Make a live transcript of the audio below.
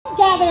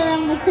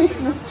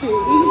Christmas tree.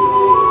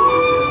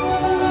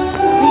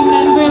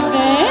 Remember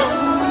this?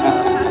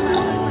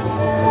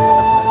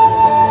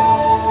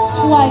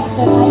 'Twas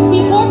the night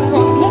before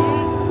Christmas,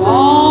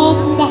 all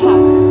through the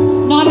house.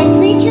 Not a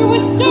creature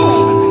was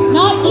stirring,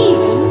 not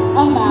even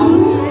a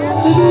mouse.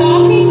 The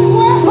stockings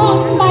were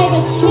hung by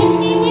the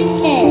chimney with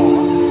care,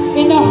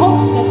 in the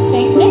hopes that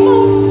St.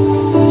 Nicholas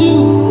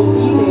soon would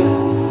be there.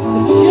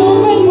 The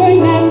children were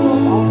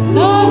nestled all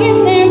snug in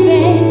their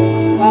beds,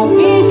 while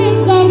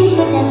visions of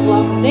sugar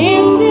plums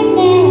danced in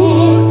their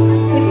heads.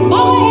 With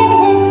Mama in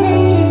her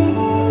kerchief,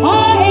 Pa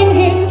in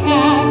his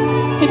cap,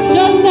 had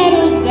just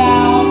settled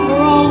down for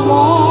a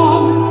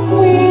long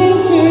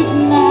winter's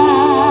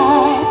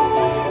night.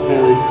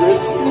 Merry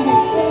Christmas.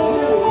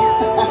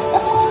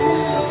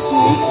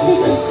 Merry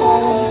Christmas,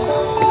 darling.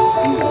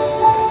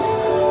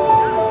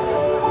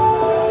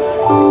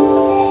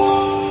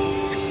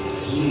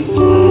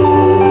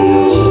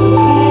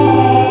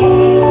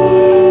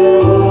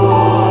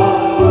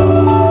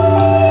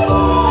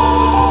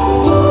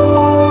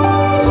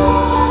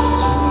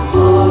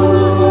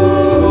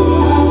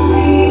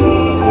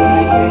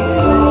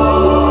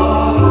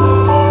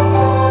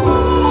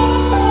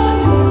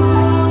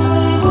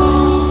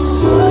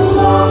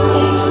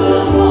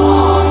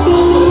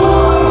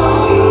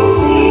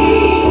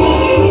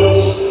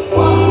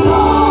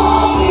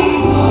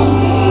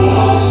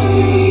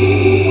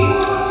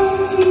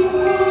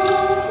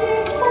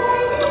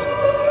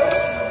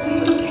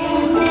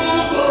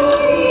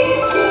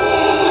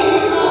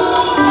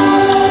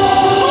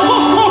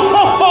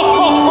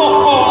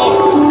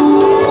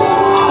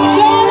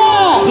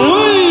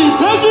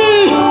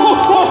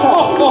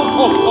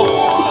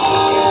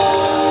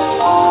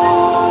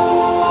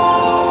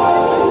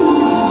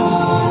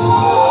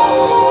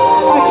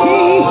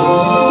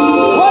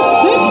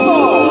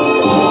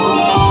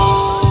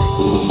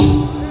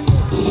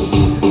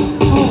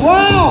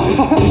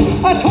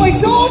 A toy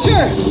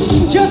soldier!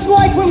 Just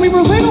like when we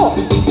were little!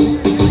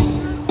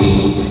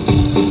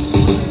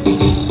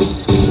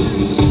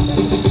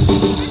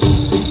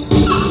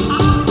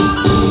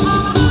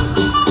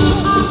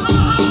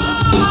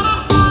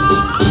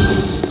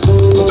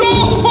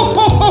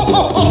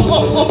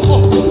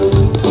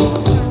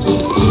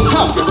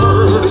 Have you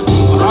heard?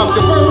 Have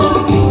you heard?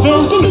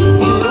 There's a new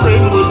tutor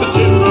in with the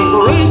gin and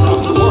parade.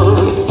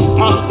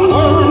 Pass the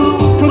word,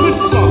 'cause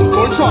it's some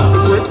boy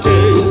trumpet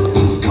brigade.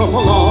 Come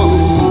along,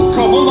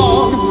 come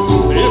along.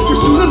 If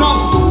you're soon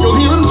enough, you'll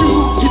hear him do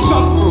his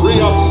stuff. Hurry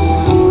up,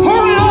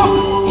 hurry up.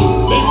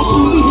 They will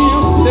soon be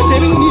here. They're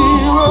getting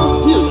nearer.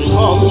 Here they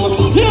come,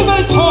 here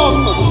they come.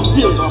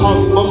 Hear the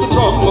hum of the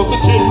drum of the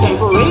gin and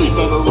parade.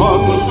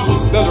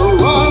 Better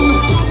run,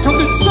 'cause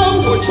it's some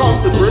boy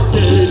trumpet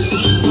brigade.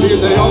 Here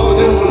they are,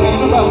 there's a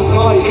leader, that's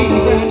my 80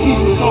 grand.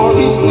 He's the star,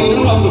 he's the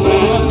leader of the band.